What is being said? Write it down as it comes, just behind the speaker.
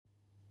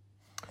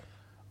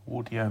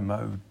Audio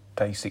mode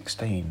day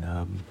 16.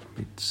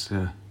 It's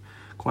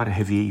quite a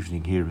heavy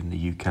evening here in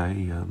the UK.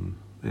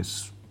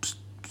 There's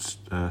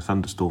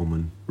thunderstorm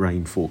and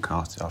rain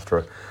forecast after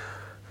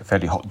a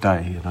fairly hot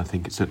day, and I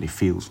think it certainly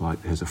feels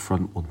like there's a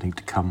front wanting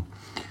to come.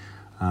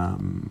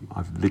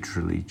 I've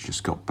literally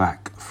just got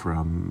back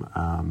from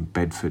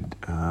Bedford,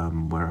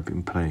 where I've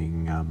been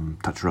playing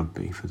touch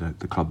rugby for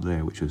the club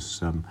there, which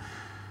was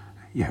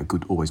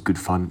always good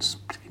fun. It's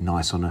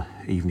nice on an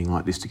evening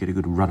like this to get a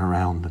good run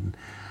around and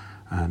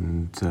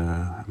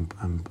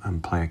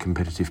play a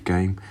competitive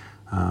game.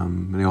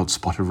 The odd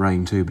spot of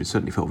rain too, but it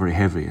certainly felt very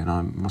heavy, and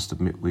I must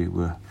admit we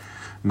were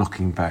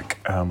knocking back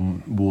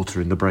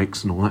water in the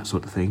brakes and all that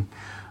sort of thing.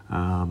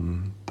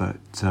 But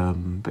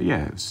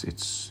yeah,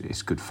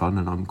 it's good fun,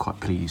 and I'm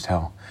quite pleased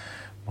how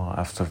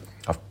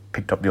I've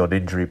picked up the odd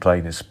injury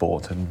playing this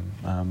sport,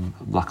 and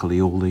luckily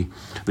all the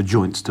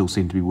joints still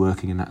seem to be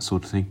working and that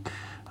sort of thing.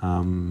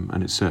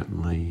 And it's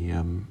certainly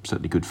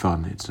good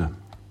fun. It's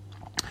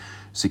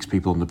 6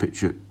 people on the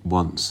pitch at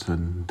once,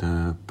 and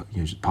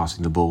just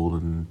passing the ball,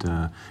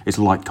 and it's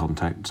light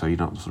contact, so you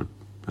don't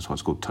that's why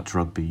it's called touch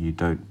rugby. You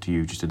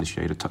just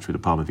initiate a touch with the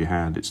palm of your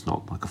hand. It's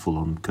not like a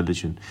full-on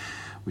collision,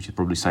 which is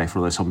probably safer,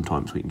 although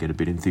sometimes we can get a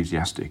bit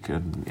enthusiastic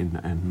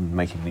in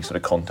making these sort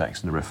of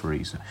contacts, and the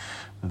referees are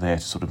there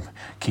to sort of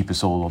keep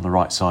us all on the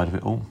right side of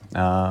it all.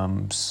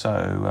 This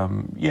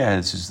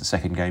is the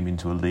second game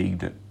into a league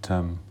that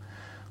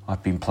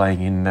I've been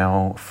playing in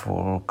now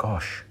for,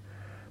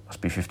 must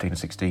be 15 or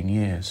 16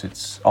 years.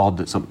 It's odd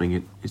that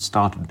something, it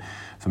started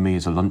for me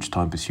as a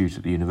lunchtime pursuit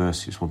at the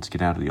university. I just wanted to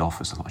get out of the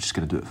office. I thought, I'm just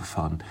going to do it for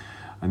fun.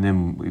 And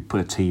then we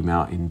put a team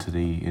out into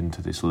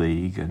this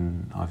league,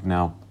 and I've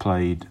now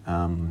played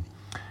at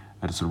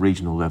a sort of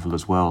regional level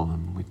as well,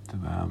 and with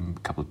a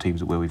couple of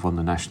teams where we've won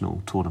the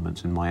national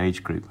tournaments in my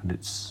age group. And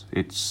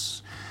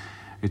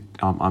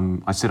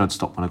I said I'd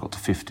stop when I got to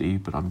 50,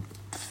 but I'm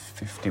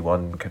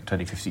 51,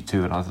 turning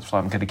 52, and I was like,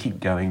 I'm going to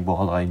keep going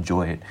while I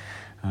enjoy it.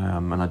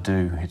 And I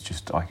do. It's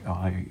just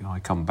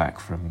I come back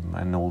from,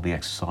 and all the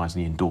exercise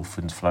and the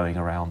endorphins flowing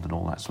around and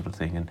all that sort of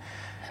thing. And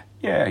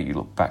yeah, you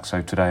look back.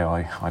 So today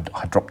I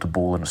dropped a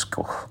ball in a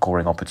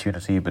scoring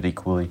opportunity, but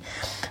equally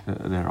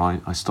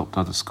I stopped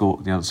the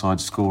other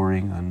side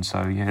scoring, and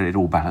so yeah, it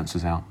all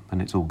balances out,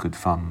 and it's all good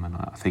fun. And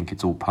I think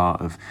it's all part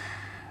of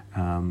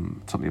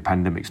something the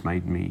pandemic's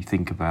made me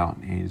think about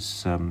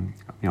is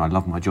I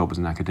love my job as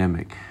an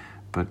academic,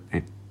 but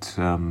it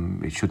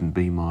shouldn't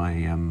be my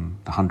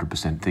the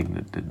 100%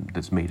 thing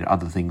that's me. There are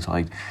other things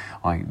I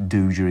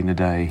do during the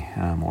day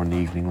or in the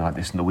evening like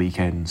this, and the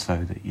weekend,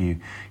 so that you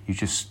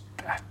just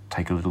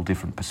take a little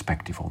different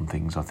perspective on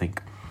things, I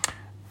think.